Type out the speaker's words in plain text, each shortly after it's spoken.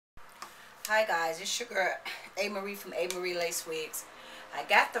Hi guys, it's your girl A. Marie from A. Marie Lace Wigs. I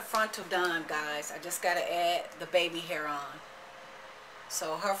got the frontal done, guys. I just got to add the baby hair on.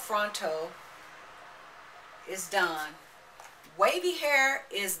 So her frontal is done. Wavy hair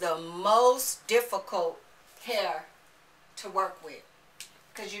is the most difficult hair to work with,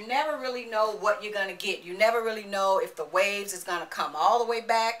 because you never really know what you're going to get. You never really know if the waves is going to come all the way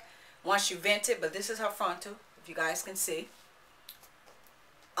back once you vent it. But this is her frontal, if you guys can see.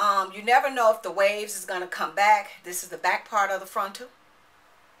 You never know if the waves is going to come back. This is the back part of the frontal.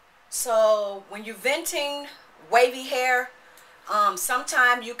 So when you're venting wavy hair,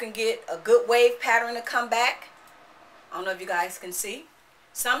 sometimes you can get a good wave pattern to come back. I don't know if you guys can see.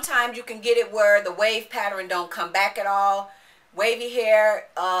 Sometimes you can get it where the wave pattern don't come back at all. Wavy hair,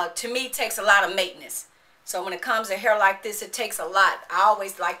 to me, takes a lot of maintenance. So when it comes to hair like this, it takes a lot. I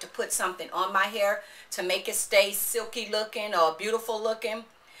always like to put something on my hair to make it stay silky looking or beautiful looking.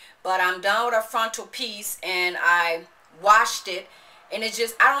 But I'm done with our frontal piece, and I washed it, and it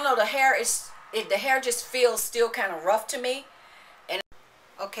just, I don't know, the hair just feels still kind of rough to me. And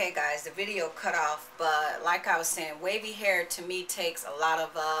okay guys, the video cut off, but like I was saying, wavy hair to me takes a lot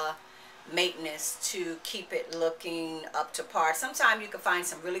of maintenance to keep it looking up to par. Sometimes you can find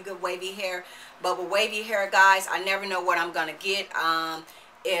some really good wavy hair, but with wavy hair, guys, I never know what I'm gonna get.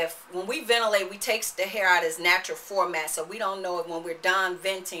 When we ventilate, we take the hair out of its natural format, so we don't know if when we're done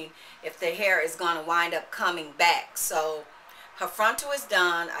venting if the hair is going to wind up coming back. So her frontal is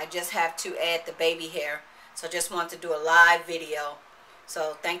done. I just have to add the baby hair. So just want to do a live video.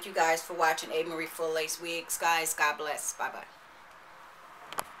 So thank you guys for watching A. Marie Full Lace Wigs, guys. God bless. Bye bye.